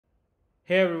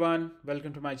Hey everyone,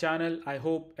 welcome to my channel. I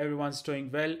hope everyone's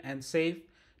doing well and safe.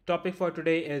 Topic for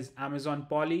today is Amazon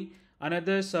Polly,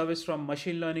 another service from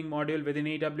machine learning module within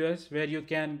AWS where you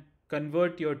can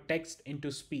convert your text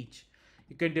into speech.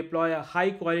 You can deploy a high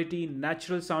quality,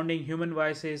 natural sounding human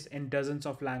voices in dozens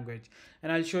of languages.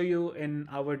 And I'll show you in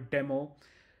our demo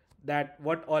that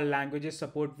what all languages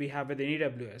support we have within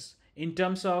AWS. In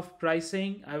terms of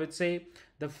pricing, I would say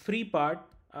the free part,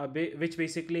 which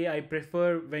basically I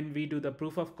prefer when we do the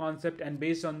proof of concept, and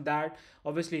based on that,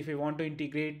 obviously, if we want to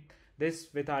integrate this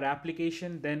with our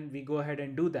application, then we go ahead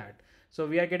and do that. So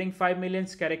we are getting 5 million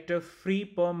character free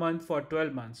per month for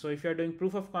 12 months. So if you're doing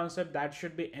proof of concept, that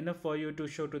should be enough for you to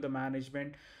show to the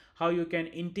management how you can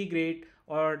integrate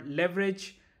or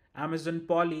leverage Amazon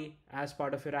Polly as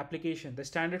part of your application. The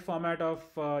standard format of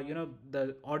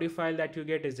the audio file that you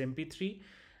get is MP3,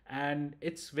 and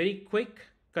it's very quick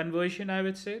conversion. I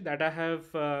would say that I have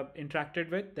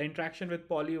interacted with. The interaction with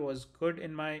Polly was good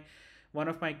in my one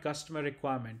of my customer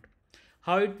requirement.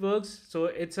 How it works? So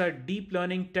it's a deep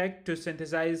learning tech to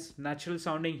synthesize natural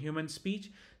sounding human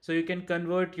speech, so you can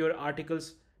convert your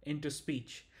articles into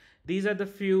speech. These are the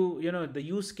few, the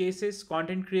use cases: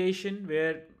 content creation,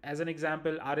 where as an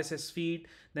example RSS feed,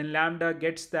 then Lambda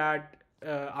gets that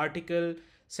article,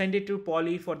 send it to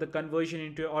Polly for the conversion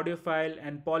into an audio file,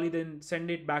 and Polly then send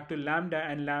it back to Lambda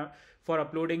and for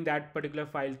uploading that particular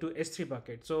file to S3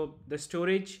 bucket. So the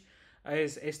storage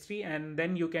is S3, and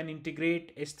then you can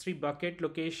integrate S3 bucket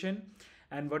location,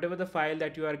 and whatever the file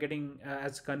that you are getting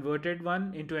as converted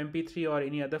one into MP3 or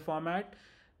any other format,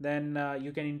 then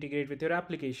you can integrate with your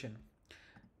application.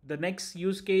 The next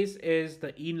use case is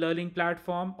the e-learning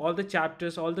platform. All the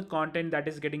chapters, all the content that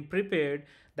is getting prepared,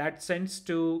 that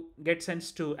gets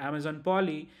sent to Amazon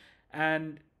Polly,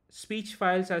 and speech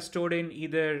files are stored in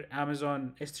either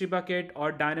Amazon S3 bucket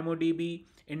or DynamoDB,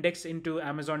 indexed into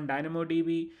Amazon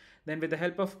DynamoDB. Then with the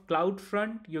help of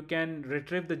CloudFront, you can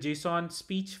retrieve the JSON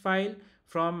speech file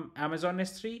from Amazon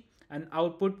S3, and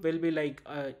output will be like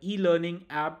a e-learning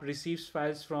app receives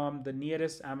files from the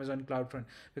nearest Amazon CloudFront,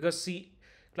 because see,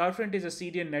 CloudFront is a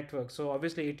CDN network, so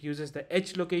obviously it uses the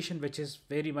edge location, which is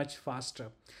very much faster.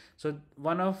 So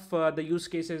one of the use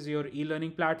cases, your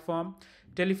e-learning platform.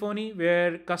 Telephony,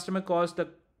 where customer calls the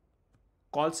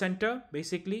call center,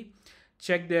 basically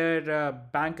check their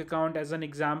bank account as an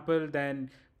example.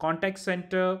 Then contact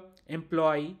center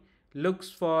employee looks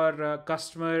for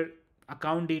customer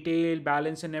account detail,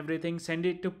 balance and everything, send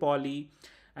it to Polly,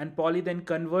 and Polly then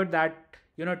convert that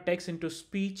text into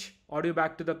speech audio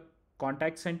back to the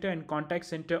contact center, and contact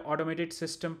center automated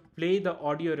system play the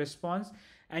audio response,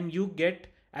 and you get,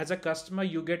 as a customer,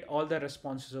 you get all the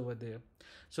responses over there.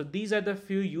 So these are the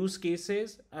few use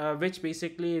cases, which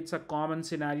basically it's a common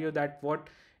scenario that what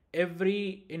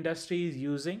every industry is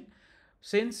using,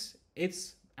 since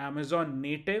it's Amazon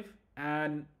native.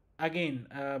 And again,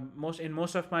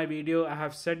 most of my video I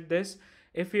have said this: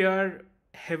 if you are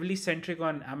heavily centric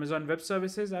on Amazon Web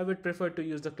Services, I would prefer to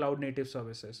use the cloud native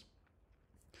services.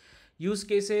 Use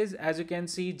cases, as you can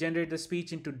see, generate the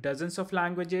speech into dozens of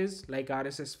languages like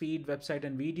RSS feed, website,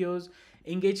 and videos,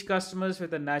 engage customers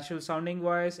with a natural sounding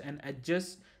voice, and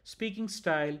adjust speaking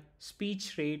style,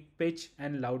 speech rate, pitch,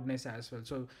 and loudness as well.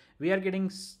 So we are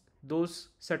getting those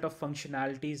set of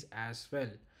functionalities as well.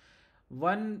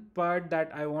 One part that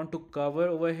I want to cover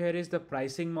over here is the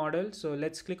pricing model. So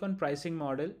let's click on pricing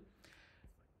model.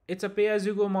 It's a pay as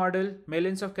you go model.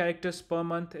 Millions of characters per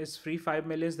month is free, 5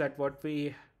 millions, that what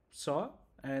we saw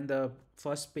in the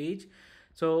first page.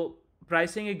 So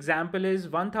pricing example is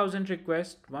 1000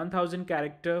 request, 1000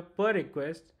 character per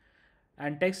request,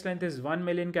 and text length is 1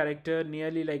 million character,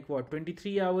 nearly like what,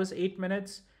 23 hours 8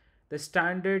 minutes. The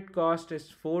standard cost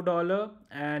is $4,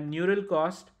 and neural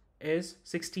cost is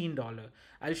 $16.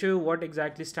 I'll show you what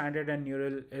exactly standard and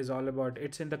neural is all about.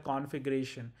 It's in the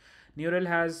configuration. Neural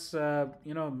has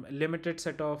limited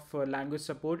set of language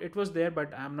support. It was there,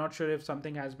 but I'm not sure if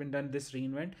something has been done this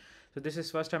reinvent. So this is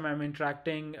first time I'm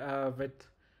interacting with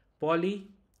Polly,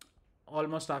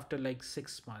 almost after like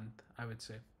 6 months, I would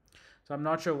say. So I'm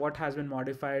not sure what has been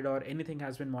modified or anything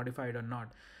has been modified or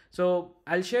not. So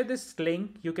I'll share this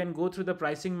link. You can go through the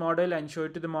pricing model and show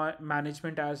it to the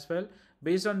management as well.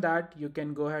 Based on that, you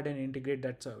can go ahead and integrate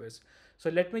that service. So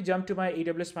let me jump to my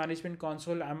AWS management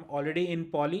console. I'm already in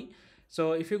Polly.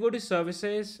 So if you go to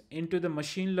services, into the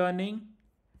machine learning,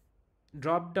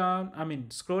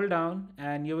 scroll down,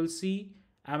 and you will see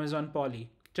Amazon Polly.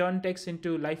 Turn text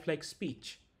into lifelike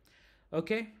speech.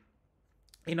 Okay.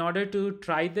 In order to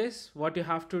try this, what you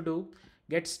have to do,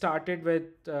 get started with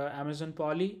Amazon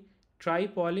Polly, try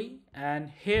Polly, and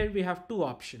here we have two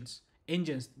options.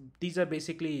 Engines, these are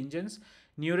basically engines.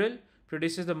 Neural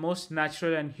produces the most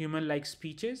natural and human-like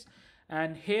speeches.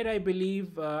 And here I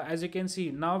believe, as you can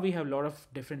see, now we have a lot of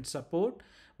different support,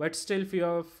 but still few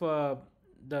of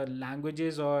the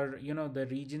languages or the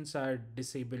regions are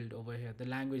disabled over here. The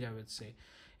language, I would say,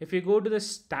 if you go to the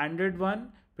standard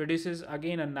one, produces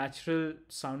again a natural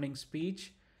sounding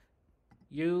speech.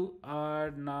 You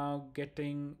are now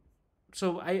getting,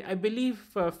 so I believe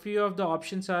a few of the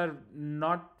options are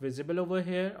not visible over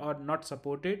here or not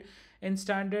supported in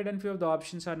standard, and few of the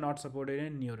options are not supported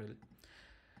in neural.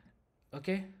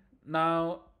 Okay,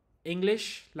 now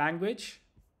English language,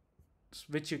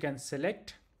 which you can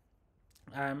select.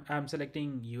 I'm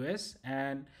selecting US,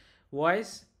 and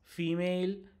voice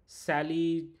female,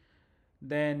 Sally,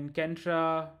 then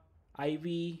Kentra,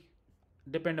 Ivy,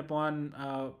 depend upon,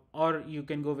 or you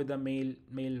can go with the male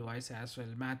voice as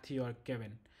well, Matthew or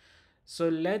Kevin. So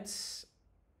let's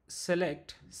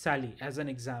select Sally as an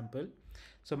example.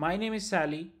 So my name is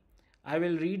Sally. I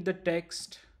will read the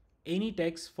text, any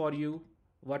text for you,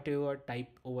 whatever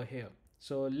type over here.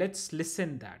 So let's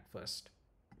listen that first.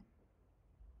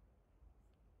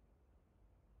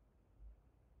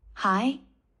 Hi,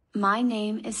 my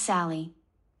name is Sally.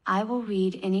 I will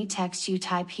read any text you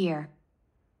type here.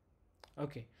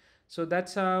 Okay, so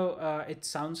that's how it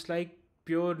sounds like,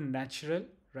 pure natural,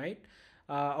 right?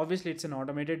 Obviously, it's an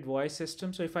automated voice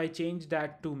system. So if I change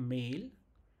that to male,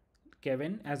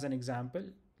 Kevin, as an example,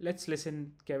 let's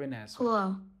listen Kevin as well.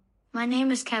 Hello, my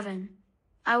name is Kevin.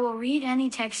 I will read any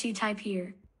text you type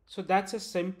here. So that's a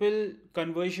simple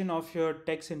conversion of your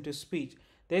text into speech.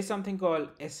 There's something called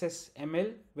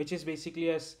SSML, which is basically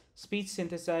a speech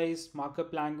synthesized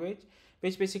markup language,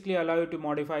 which basically allow you to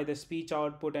modify the speech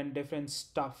output and different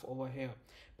stuff over here,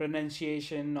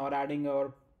 pronunciation or adding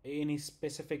or any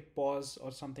specific pause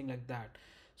or something like that.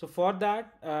 So for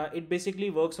that, it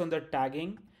basically works on the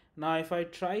tagging. Now, if I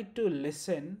try to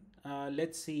listen,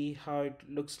 let's see how it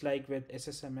looks like with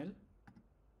SSML.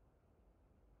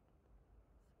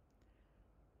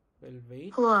 We'll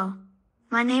wait. Hello,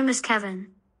 my name is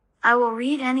Kevin. I will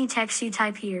read any text you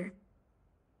type here.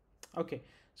 Okay,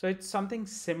 so it's something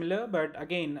similar, but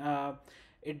again,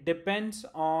 it depends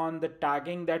on the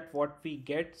tagging that what we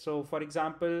get. So for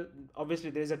example, obviously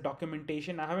there's a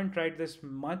documentation. I haven't tried this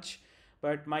much,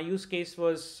 but my use case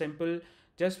was simple.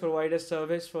 Just provide a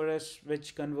service for us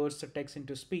which converts the text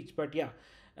into speech. But yeah,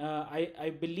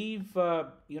 I believe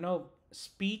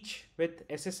speech with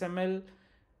SSML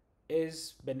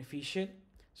is beneficial.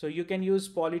 So you can use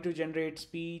Poly to generate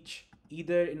speech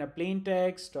either in a plain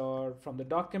text or from the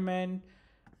document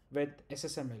with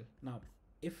SSML. Now,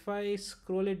 if I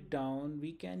scroll it down,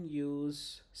 we can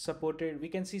use supported, we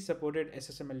can see supported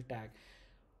SSML tag.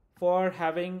 For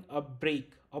having a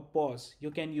break, a pause,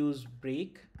 you can use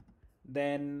break.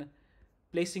 Then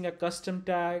placing a custom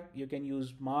tag, you can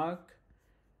use mark.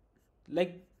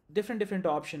 Like different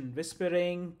option,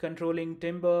 whispering, controlling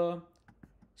timbre,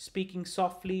 speaking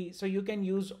softly. So you can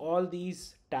use all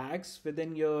these tags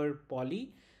within your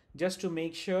Poly just to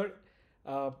make sure,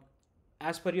 uh,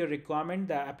 as per your requirement,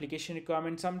 the application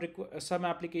requirement, some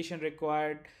application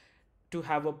required to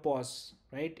have a pause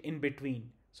right in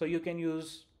between. So you can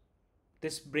use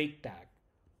this break tag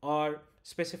or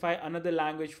specify another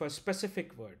language for a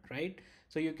specific word, right?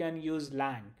 So you can use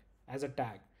lang as a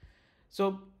tag.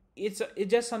 So it's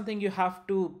just something you have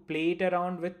to play it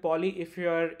around with Poly if you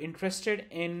are interested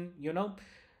in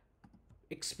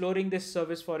exploring this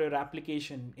service for your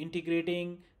application,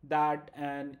 integrating that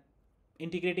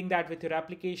with your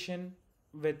application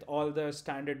with all the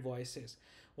standard voices.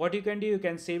 What you can do, you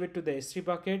can save it to the S3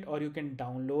 bucket or you can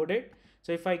download it.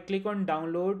 So if I click on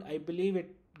download, I believe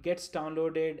it gets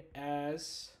downloaded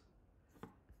as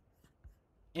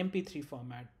MP3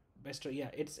 format. Yeah,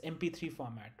 it's MP3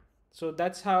 format. So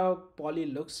that's how Poly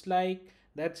looks like.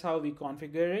 That's how we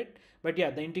configure it. But yeah,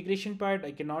 the integration part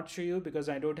I cannot show you because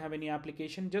I don't have any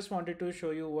application. Just wanted to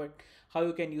show you how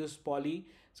you can use Poly.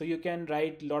 So you can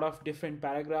write a lot of different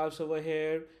paragraphs over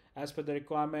here as per the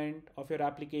requirement of your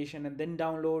application, and then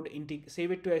download,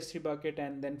 save it to S3 bucket,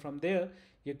 and then from there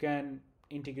you can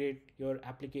integrate your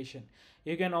application.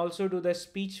 You can also do the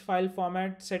speech file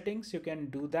format settings. You can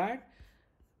do that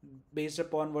based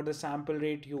upon what the sample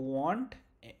rate you want.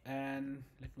 And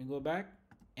let me go back,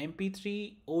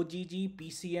 mp3 ogg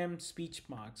pcm speech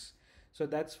marks. So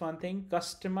that's one thing.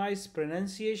 Customize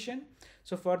pronunciation.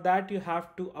 So for that you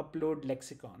have to upload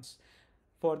lexicons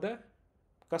for the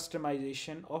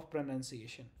customization of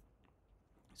pronunciation.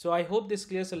 So I hope this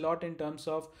clears a lot in terms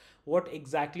of what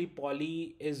exactly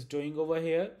Poly is doing over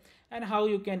here and how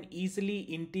you can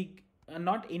easily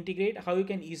not integrate, how you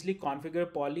can easily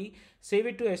configure Poly, save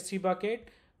it to S3 bucket,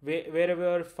 wherever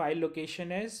your file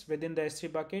location is within the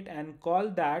S3 bucket, and call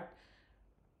that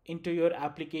into your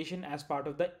application as part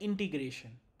of the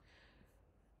integration.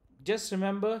 Just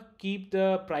remember, keep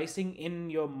the pricing in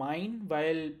your mind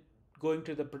while going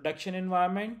to the production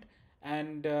environment,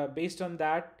 and based on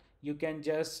that you can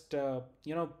just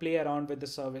play around with the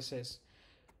services.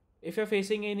 If you're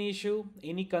facing any issue,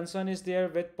 any concern is there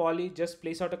with Poly, just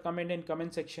place out a comment in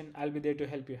comment section. I'll be there to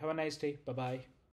help you. Have a nice day. Bye bye.